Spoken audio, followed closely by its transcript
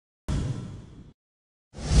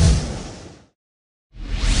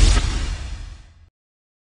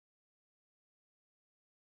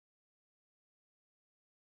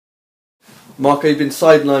Marco, you've been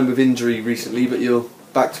sidelined with injury recently, but you're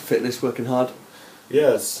back to fitness, working hard.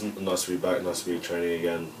 Yeah, it's nice to be back, nice to be training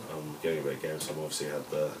again. Getting a bit of game time. Obviously had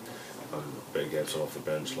the bit of game time off the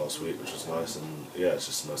bench last week, which was nice, and yeah, it's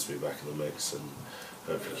just nice to be back in the mix and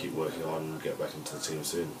hopefully keep working on and get back into the team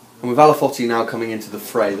soon. And with Alafotti now coming into the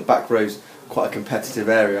fray, the back row's quite a competitive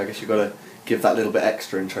area. I guess you've got to give that little bit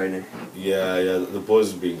extra in training. Yeah, the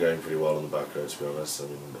boys have been going pretty well on the back row, to be honest. I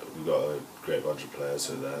mean, we've got a great bunch of players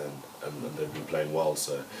who are there, and they've been playing well,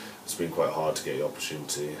 so it's been quite hard to get the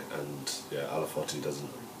opportunity, and yeah, Alafotti doesn't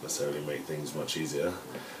necessarily make things much easier.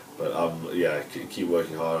 But yeah, keep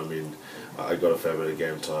working hard. I mean, I got a fair bit of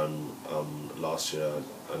game time last year.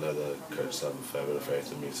 I know the coaches have a fair bit of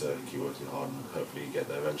faith in me to keep working hard and hopefully get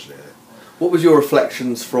there eventually. What was your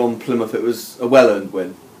reflections from Plymouth? It was a well-earned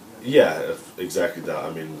win. Yeah, exactly that.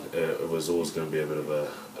 I mean, it was always going to be a bit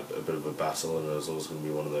of a battle, and it was always going to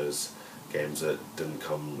be one of those games that didn't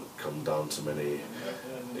come down to many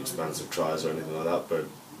expansive tries or anything like that. But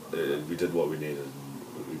we did what we needed.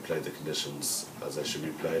 We played the conditions as they should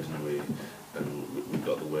be played, and we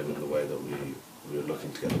got the win in the way that we were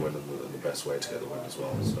looking to get the win, and the best way to get the win as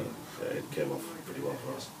well. So yeah, it came off pretty well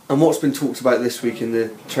for us. And what's been talked about this week in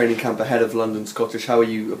the training camp ahead of London Scottish? How are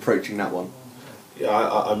you approaching that one? Yeah,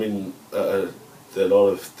 I mean, there are a lot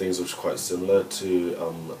of things which are quite similar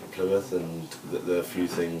to Plymouth, and there are a few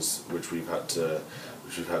things which we've had to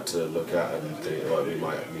look at and think, well, we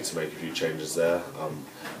might need to make a few changes there.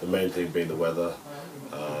 The main thing being the weather.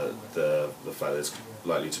 The fact that it's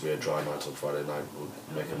likely to be a dry night on Friday night will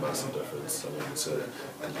make a massive difference. I mean, it's a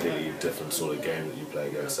completely different sort of game that you play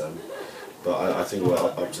against them. But I think we're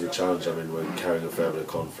up to the challenge. I mean, we're carrying a fair bit of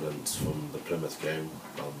confidence from the Plymouth game.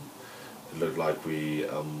 It looked like we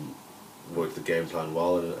worked the game plan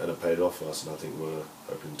well, and it paid off for us, and I think we're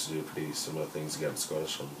hoping to do pretty similar things against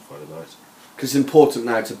Scottish on Friday night. Because it's important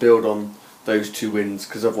now to build on those two wins,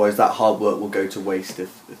 because otherwise that hard work will go to waste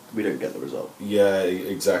if we don't get the result. Yeah,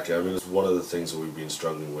 exactly. I mean, it's one of the things that we've been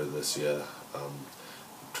struggling with this year,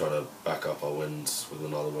 trying to back up our wins with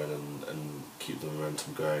another win and keep the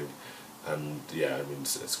momentum going. And yeah, I mean,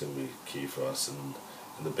 it's going to be key for us, and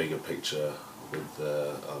in the bigger picture with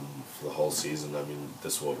for the whole season. I mean,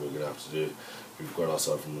 this is what we're going to have to do. We've got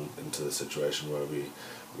ourselves into the situation where we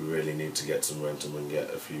really need to get some momentum and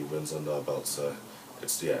get a few wins under our belt. So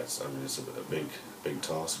it's a big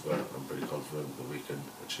task, but I'm pretty confident that we can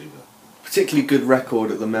achieve it. Particularly good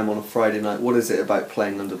record at the Mem on a Friday night. What is it about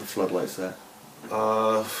playing under the floodlights there?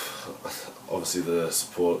 Obviously the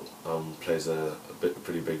support plays a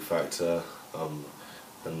pretty big factor,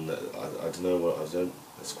 and I don't know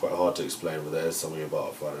it's quite hard to explain, but there is something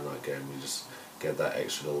about a Friday night game. You just get that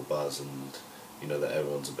extra little buzz, and you know that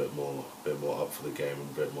everyone's a bit more up for the game and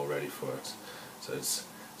a bit more ready for it. So it's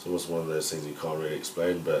almost one of those things you can't really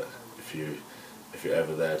explain, but if you're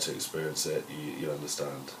ever there to experience it, you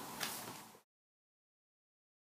understand.